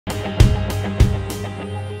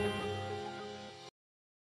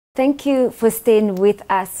Thank you for staying with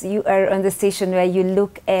us. You are on the station where you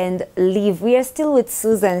look and live. We are still with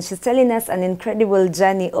Susan. She's telling us an incredible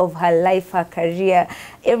journey of her life, her career,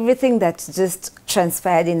 everything that just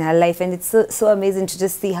transpired in her life. And it's so amazing to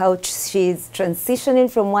just see how she's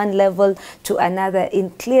transitioning from one level to another, in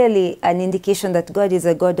clearly an indication that God is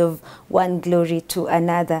a God of one glory to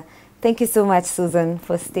another. Thank you so much, Susan,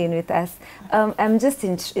 for staying with us. I'm just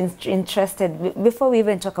interested, before we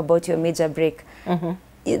even talk about your major break,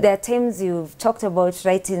 there are times you've talked about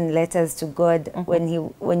writing letters to God when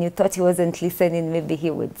you thought he wasn't listening, maybe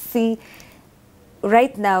he would see.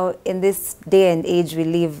 Right now, in this day and age we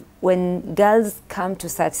live, when girls come to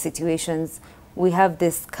such situations, we have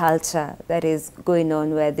this culture that is going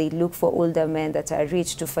on where they look for older men that are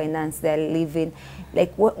rich to finance their living.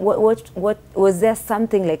 Like, what was there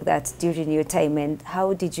something like that during your time, and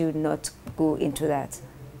how did you not go into that?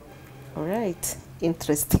 All right,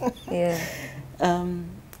 interesting. Yeah.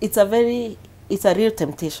 It's a real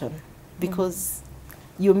temptation, because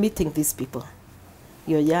you're meeting these people.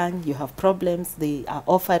 You're young, you have problems, they are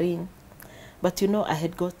offering. But you know,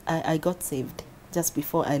 I got saved just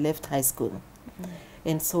before I left high school.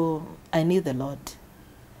 And so I knew the Lord.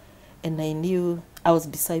 And I knew I was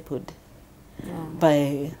discipled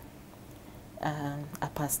by a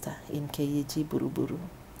pastor in KAG Buruburu.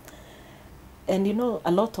 And you know, a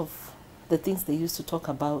lot of the things they used to talk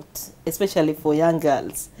about, especially for young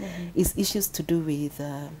girls, is issues to do with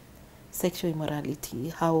sexual immorality,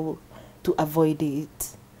 how to avoid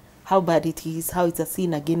it, how bad it is, how it's a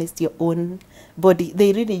sin against your own body.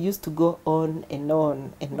 They really used to go on and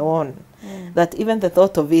on and on, that even the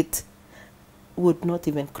thought of it would not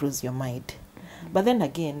even cross your mind. But then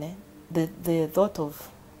again, the thought of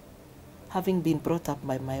having been brought up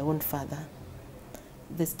by my own father,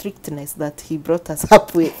 the strictness that he brought us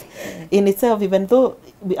up with in itself, even though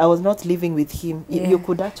I was not living with him, you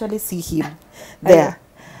could actually see him there.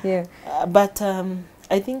 But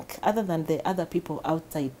I think other than the other people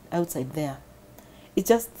outside there, it's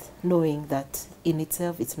just knowing that in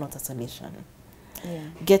itself it's not a solution.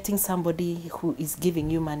 Getting somebody who is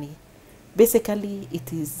giving you money, basically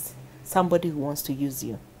it is somebody who wants to use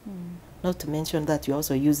you. Not to mention that you're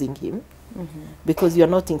also using him, because you're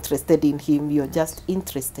not interested in him, you're just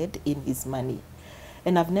interested in his money.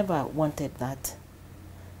 And I've never wanted that,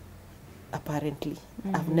 apparently.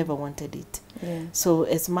 I've never wanted it. So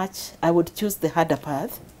as much, I would choose the harder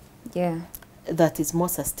path that is more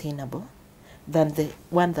sustainable than the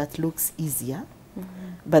one that looks easier.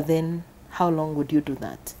 But then, how long would you do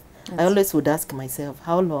that? I always would ask myself,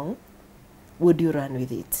 how long would you run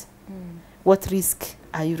with it? What risk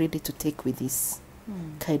are you ready to take with this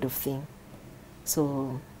kind of thing?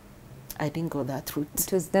 So I didn't go that route.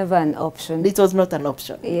 It was never an option. It was not an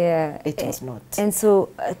option. Yeah. It was not. And so,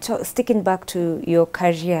 sticking back to your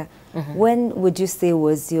career, when would you say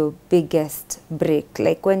was your biggest break?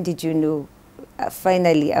 Like, when did you know,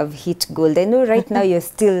 finally I've hit gold? I know right now you're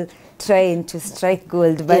still trying to strike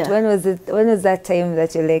gold, but when was it? When was that time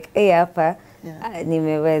that you're like, hey, hapa,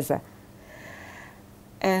 nimeweza?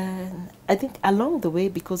 And I think along the way,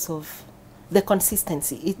 because of the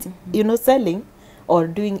consistency, you know, selling or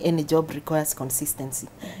doing any job requires consistency.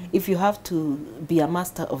 If you have to be a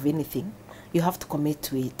master of anything, you have to commit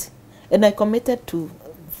to it. And I committed to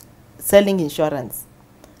selling insurance.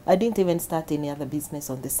 I didn't even start any other business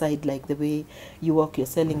on the side, like the way you work, you're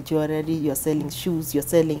selling jewelry, you're selling shoes, you're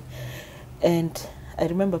selling. And I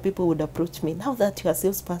remember people would approach me, now that you're a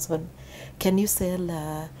salesperson, can you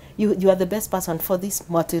sell, you are the best person for this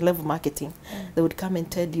multi-level marketing. They would come and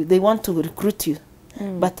tell you, they want to recruit you.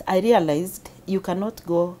 But I realized you cannot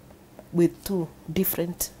go with two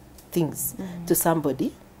different things to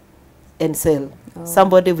somebody and sell.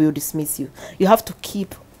 Somebody will dismiss you. You have to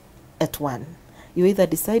keep at one. You either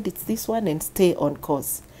decide it's this one and stay on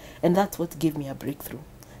course. And that's what gave me a breakthrough.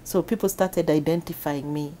 So people started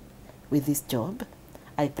identifying me with this job.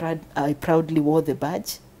 I proudly wore the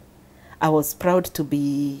badge. I was proud to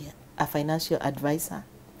be a financial advisor.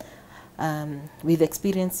 With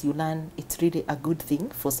experience, you learn it's really a good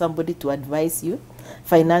thing for somebody to advise you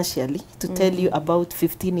financially, to tell you about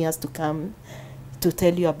 15 years to come, to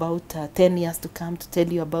tell you about 10 years to come, to tell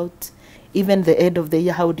you about even the end of the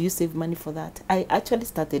year, how do you save money for that? I actually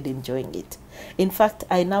started enjoying it. In fact,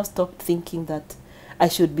 I now stopped thinking that I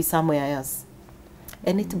should be somewhere else.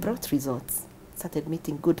 And it brought results. Started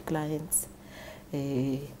meeting good clients.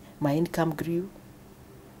 My income grew.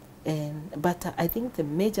 But I think the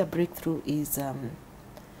major breakthrough is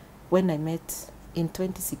when I met in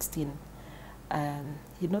 2016.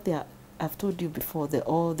 You know, I've told you before,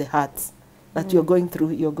 all the hurts that you're going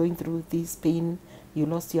through this pain. You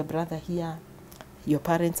lost your brother here. your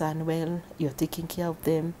parents are unwell, you're taking care of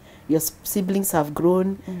them, your siblings have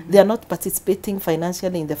grown, they are not participating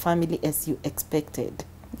financially in the family as you expected.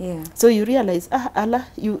 Yeah. So you realize, Allah,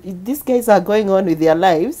 these guys are going on with their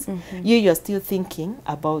lives. You're still thinking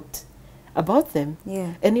about them.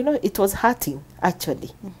 Yeah. And you know, it was hurting,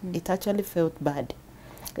 actually. It actually felt bad.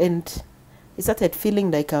 And I started feeling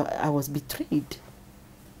like I was betrayed.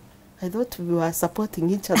 I thought we were supporting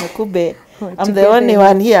each other. Kube, I'm the only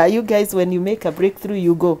one here. You guys, when you make a breakthrough,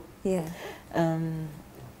 you go. Yeah.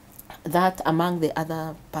 That among the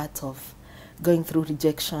other parts of going through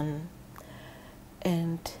rejection.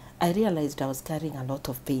 And I realized I was carrying a lot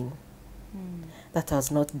of pain that I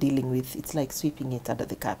was not dealing with. It's like sweeping it under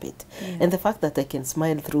the carpet. Yeah. And the fact that I can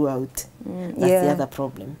smile throughout, that's yeah. the other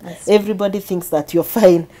problem. Everybody thinks that you're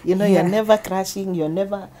fine. You know, you're never crashing,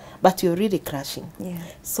 but you're really crashing. Yeah.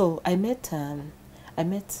 So I met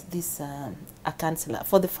this, a counselor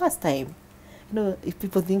for the first time. You know, if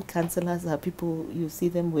people think counselors are people, you see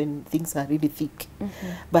them when things are really thick.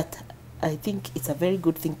 But I think it's a very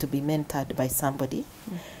good thing to be mentored by somebody.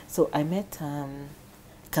 So I met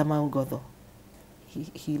Kamau Godho.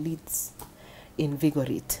 He leads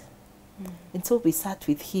Invigorate. And so we sat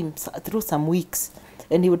with him through some weeks,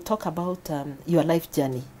 and he would talk about your life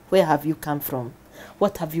journey. Where have you come from?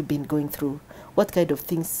 What have you been going through? What kind of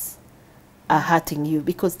things are hurting you?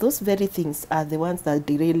 Because those very things are the ones that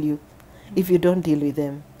derail you if you don't deal with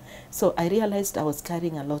them. So I realized I was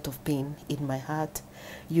carrying a lot of pain in my heart.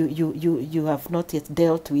 You have not yet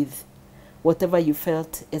dealt with whatever you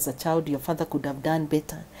felt as a child your father could have done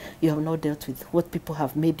better. You have not dealt with what people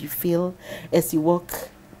have made you feel as you walk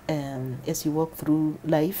through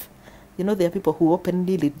life. You know, there are people who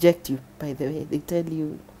openly reject you, by the way. They tell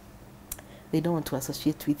you they don't want to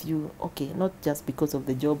associate with you. Okay, not just because of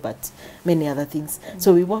the job, but many other things.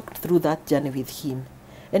 So we walked through that journey with him.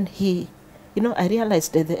 And you know, I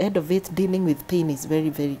realized at the end of it, dealing with pain is very,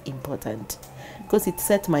 very important because it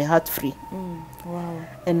set my heart free. Wow.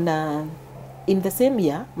 And in the same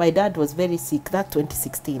year, my dad was very sick, that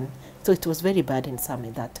 2016. So it was very burdensome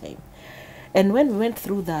at that time. And when we went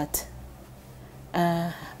through that,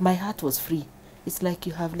 my heart was free. It's like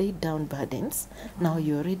you have laid down burdens. Now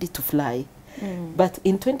you're ready to fly. But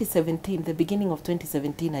in 2017, the beginning of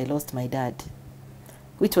 2017, I lost my dad,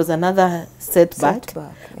 which was another setback.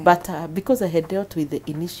 But because I had dealt with the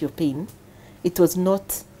initial pain, it was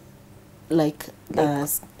not like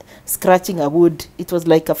scratching a wood. It was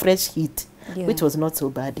like a fresh hit, which was not so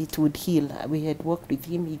bad. It would heal. We had worked with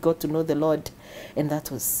him. He got to know the Lord, and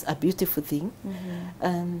that was a beautiful thing.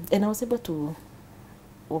 And I was able to,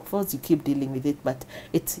 of course, you keep dealing with it, but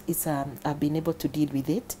I've been able to deal with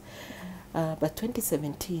it. But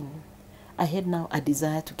 2017, I had now a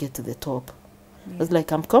desire to get to the top. I was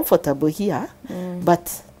like, I'm comfortable here,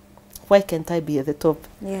 but why can't I be at the top?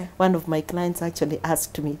 One of my clients actually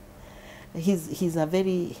asked me. He's a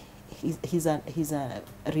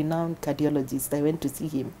renowned cardiologist. I went to see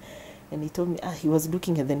him, and he told me he was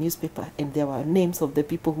looking at the newspaper, and there were names of the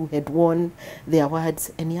people who had won the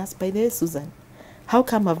awards. And he asked, by the way, Susan, how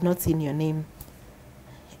come I've not seen your name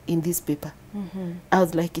in this paper? I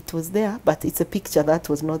was like, it was there, but it's a picture that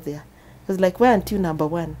was not there. I was like, why aren't you number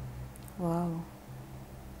one? Wow.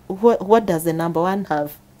 What does the number one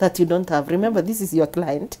have that you don't have? Remember, this is your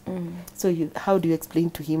client. So how do you explain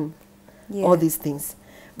to him all these things?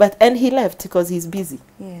 And he left because he's busy.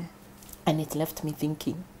 And it left me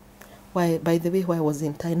thinking, why, by the way, why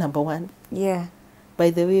wasn't I number one? By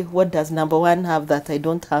the way, what does number one have that I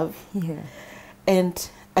don't have? And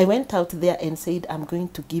I went out there and said, I'm going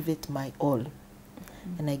to give it my all.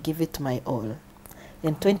 And I give it my all.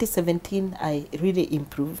 In 2017, I really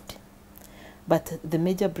improved. But the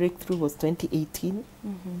major breakthrough was 2018.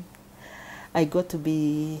 I got to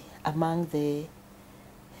be among the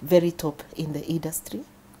very top in the industry.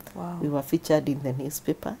 Wow. We were featured in the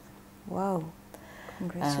newspaper. Wow.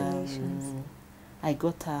 Congratulations. I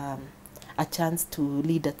got a chance to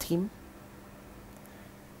lead a team.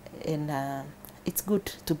 And it's good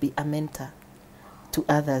to be a mentor to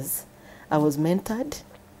others. I was mentored,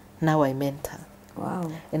 now I mentor.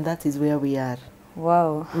 Wow. And that is where we are.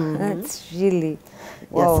 Wow. That's really,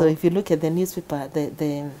 wow. Yeah, so if you look at the newspaper,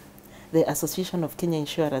 the Association of Kenya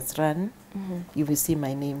Insurance Run, you will see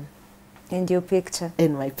my name. And your picture.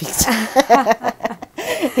 And my picture.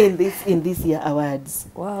 in this year awards.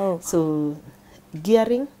 Wow. So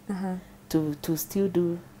gearing to still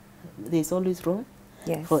do, there's always room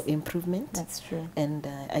for improvement. That's true. And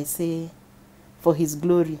I say, for his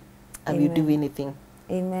glory, I will do anything.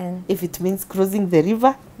 Amen. If it means crossing the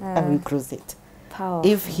river, I will cross it.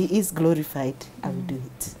 Powerful. If he is glorified, I will do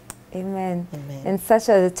it. Amen. Amen. And such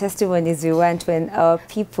are the testimonies we want when our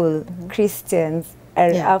people, Christians,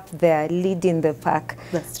 are up there leading the pack.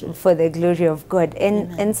 That's true. For the glory of God. And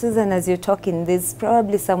Amen. and Susan, as you're talking, there's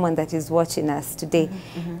probably someone that is watching us today,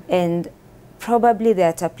 and probably they're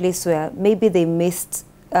at a place where maybe they missed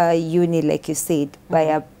uni, like you said, by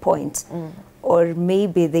a point, or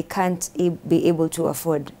maybe they can't be able to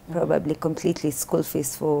afford probably completely school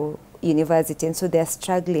fees for university, and so they're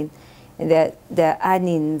struggling, and their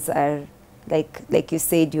earnings are like you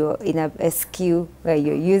said, you're in a skew where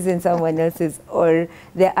you're using someone else's, or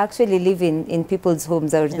they're actually living in people's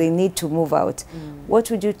homes, or they need to move out.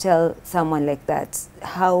 What would you tell someone like that?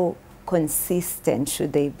 How consistent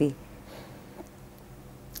should they be?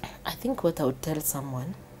 I think what I would tell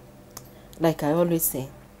someone, like I always say,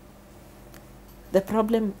 the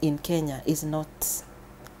problem in Kenya is not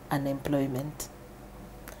unemployment.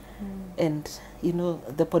 And, you know,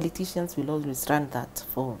 the politicians will always run that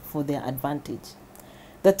for their advantage.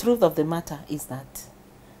 The truth of the matter is that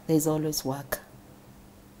there is always work.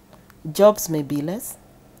 Jobs may be less,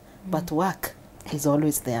 but work is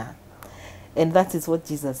always there. And that is what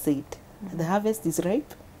Jesus said. The harvest is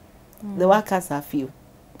ripe, the workers are few.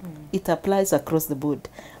 It applies across the board,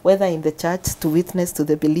 whether in the church to witness to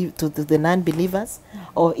the non-believers,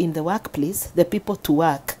 or in the workplace, the people to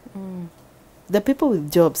work. The people with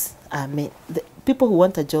jobs are many. The people who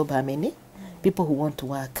want a job are many. People who want to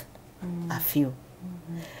work are few.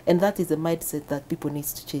 And that is the mindset that people need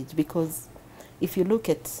to change, because if you look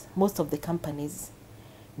at most of the companies,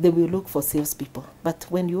 they will look for salespeople. But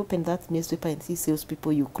when you open that newspaper and see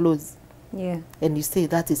salespeople, you close. Yeah. And you say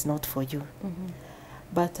that is not for you.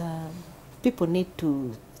 But people need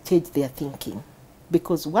to change their thinking,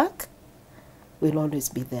 because work will always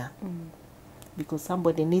be there. Because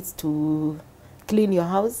somebody needs to clean your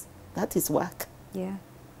house, that is work. Yeah.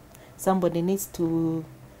 Somebody needs to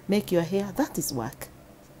make your hair, that is work.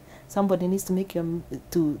 Somebody needs to make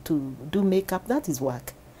to do makeup, that is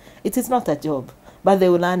work. It is not a job, but they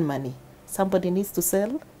will earn money. Somebody needs to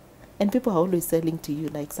sell, and people are always selling to you,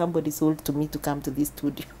 like somebody sold to me to come to this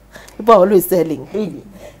studio. People are always selling, really.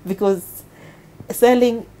 Because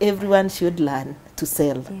selling, everyone should learn to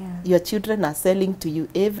sell. Yeah. Your children are selling to you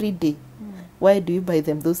every day. Why do you buy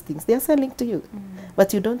them those things? They are selling to you.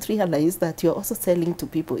 But you don't realize that you're also selling to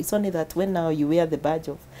people. It's only that when now you wear the badge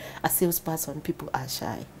of a salesperson, people are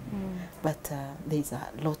shy. But there's a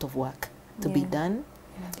lot of work to be done.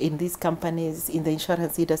 In these companies, in the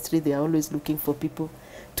insurance industry, they are always looking for people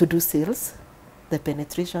to do sales. The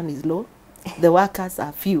penetration is low. The workers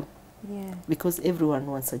are few, because everyone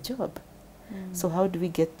wants a job. So how do we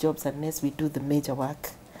get jobs unless we do the major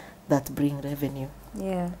work that bring revenue?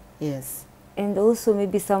 Yeah. Yes. And also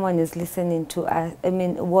maybe someone is listening to us,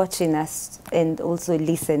 watching us and also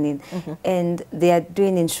listening, and they are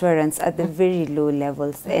doing insurance at the very low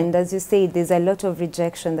levels. And as you say, there's a lot of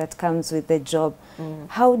rejection that comes with the job.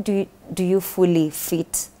 How do you fully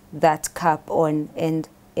fit that cap on and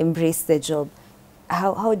embrace the job?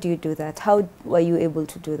 How do you do that? How were you able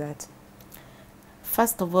to do that?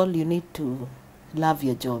 First of all, you need to love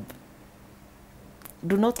your job.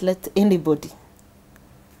 Do not let anybody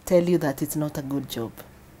tell you that it's not a good job.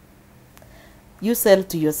 You sell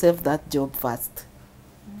to yourself that job first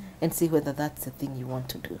and see whether that's the thing you want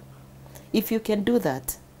to do. If you can do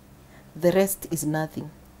that, the rest is nothing.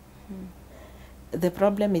 The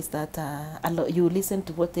problem is that you listen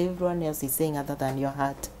to what everyone else is saying other than your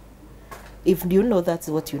heart. If you know that's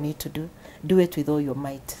what you need to do it with all your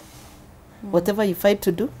might. Whatever you fight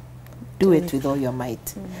to do it with all your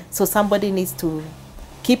might. So somebody needs to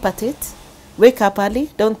keep at it. Wake up early.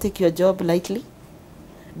 Don't take your job lightly.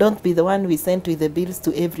 Don't be the one we send with the bills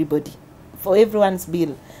to everybody. For everyone's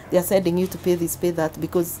bill, they are sending you to pay this, pay that,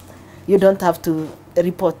 because you don't have to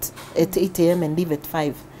report at 8 a.m. and leave at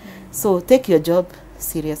 5. So take your job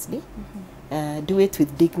seriously. Do it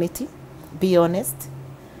with dignity. Be honest.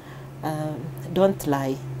 Don't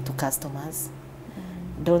lie to customers.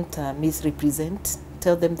 Don't misrepresent.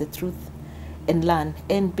 Tell them the truth. And learn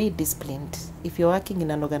and be disciplined. If you're working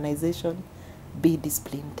in an organization, be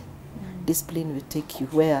disciplined. Discipline will take you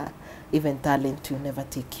where even talent will never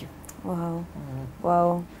take you. Wow.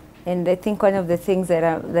 Wow. And I think one of the things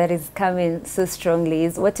that is coming so strongly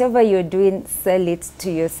is whatever you're doing, sell it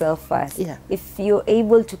to yourself first. Yeah. If you're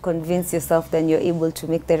able to convince yourself, then you're able to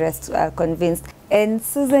make the rest convinced. And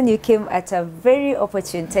Susan, you came at a very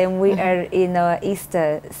opportune time. We are in our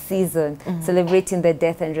Easter season, celebrating the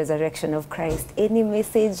death and resurrection of Christ. Any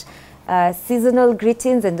message, seasonal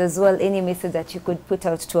greetings, and as well any message that you could put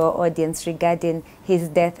out to our audience regarding his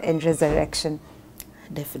death and resurrection?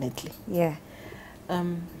 Definitely. Yeah.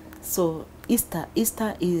 So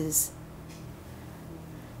Easter is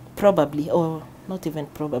probably, or not even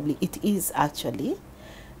probably, it is actually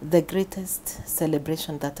the greatest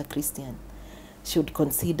celebration that a Christian should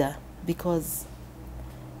consider, because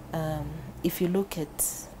if you look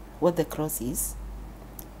at what the cross is,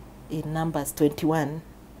 in Numbers 21,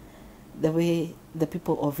 the way the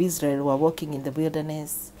people of Israel were walking in the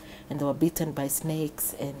wilderness and they were beaten by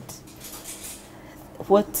snakes, and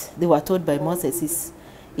what they were told by Moses is,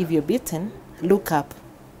 if you're beaten, look up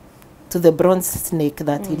to the bronze snake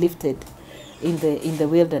that he lifted in the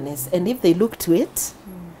wilderness, and if they looked to it,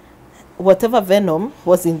 whatever venom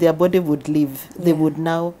was in their body would leave. They would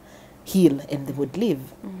now heal and they would live.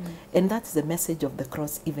 And that's the message of the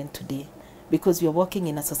cross even today, because you're walking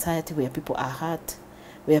in a society where people are hurt,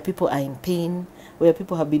 where people are in pain, where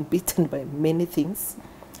people have been beaten by many things.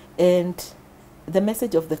 And the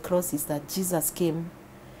message of the cross is that Jesus came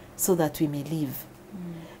so that we may live.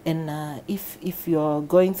 And if you're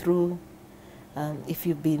going through, if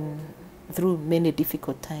you've been through many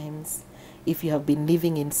difficult times, if you have been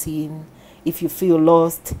living in sin, if you feel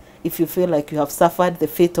lost, if you feel like you have suffered the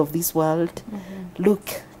fate of this world,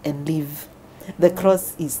 look and live. The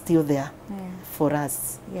cross is still there for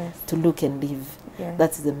us to look and live.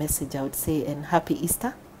 That's the message I would say, and happy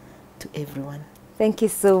Easter to everyone. Thank you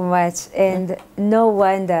so much. And no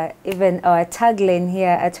wonder even our tagline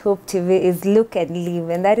here at Hope TV is look and live.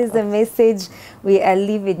 And that is the message we are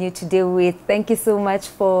leaving you today with. Thank you so much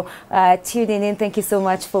for tuning in. Thank you so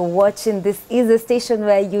much for watching. This is a station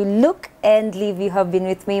where you look and live. You have been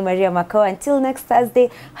with me, Maria Makao. Until next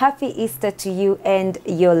Thursday, happy Easter to you and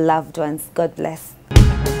your loved ones. God bless.